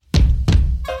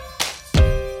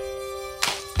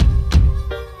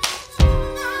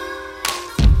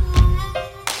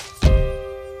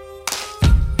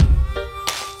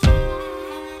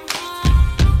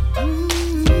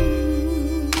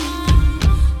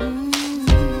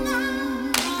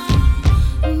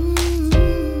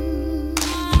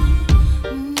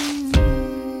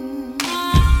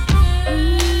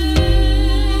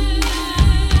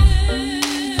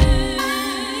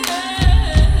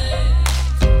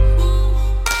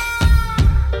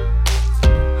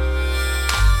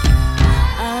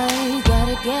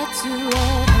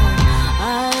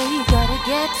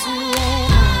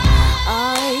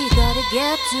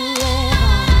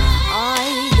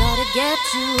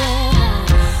heaven.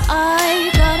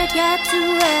 I gotta get to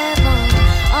heaven.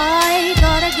 I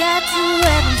gotta get to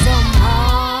heaven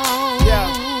somehow. Yeah.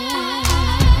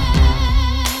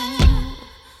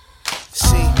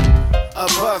 See,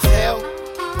 above hell,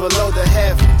 below the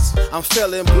heavens, I'm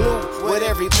feeling blue with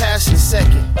every passing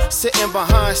second. Sitting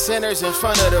behind sinners in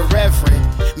front of the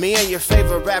reverend. Me and your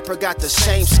favorite rapper got the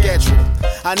same schedule.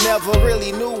 I never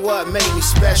really knew what made me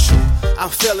special. I'm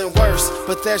feeling worse,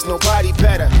 but there's nobody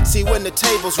better. See, when the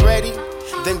table's ready,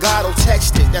 then God'll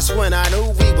text it. That's when I knew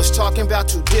we was talking about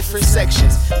two different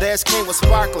sections. Theirs came with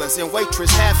sparklers and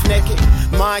waitress half naked.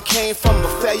 Mine came from the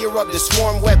failure of this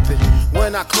warm weapon.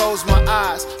 When I closed my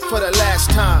eyes for the last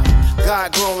time,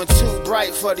 God glowing too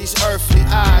bright for these earthly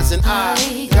eyes, and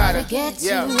I gotta get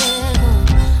to heaven.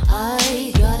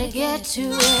 I gotta get to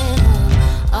heaven.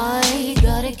 I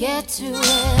gotta get to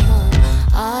heaven.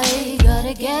 I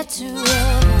gotta get to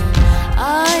heaven.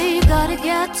 I gotta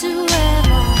get to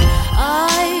heaven.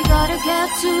 I gotta get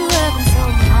to heaven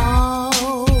somehow.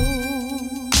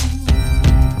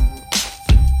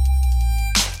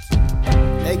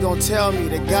 They gon' tell me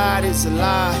that God is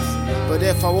alive, but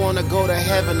if I wanna go to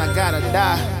heaven, I gotta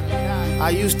die. I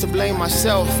used to blame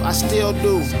myself, I still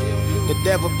do. The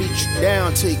devil beat you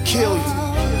down till he kill you.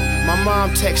 My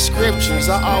mom texts scriptures,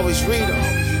 I always read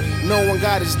them. Knowing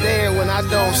God is there when I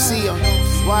don't see him.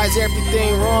 Why is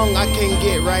everything wrong? I can't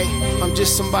get right. I'm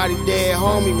just somebody dead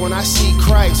homie when I see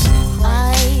Christ.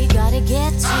 I gotta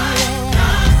get to heaven.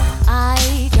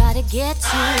 I gotta get to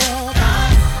heaven.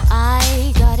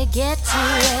 I gotta get to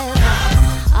heaven.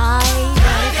 I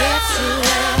gotta get to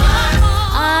heaven.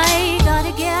 I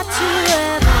gotta get to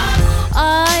heaven.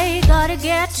 I gotta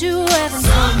get to heaven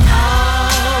somehow.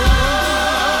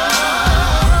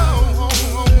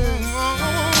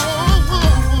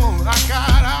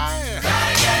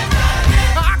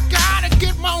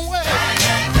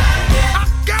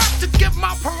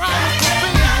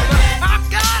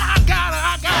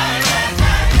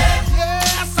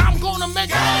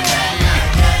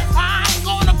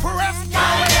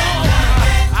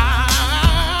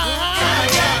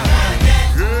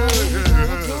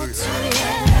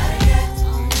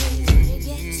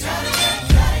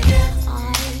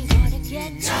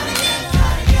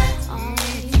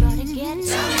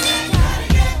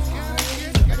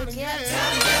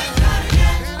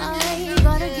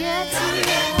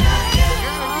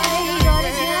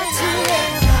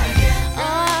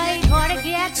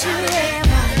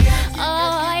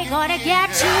 Gotta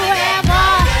get.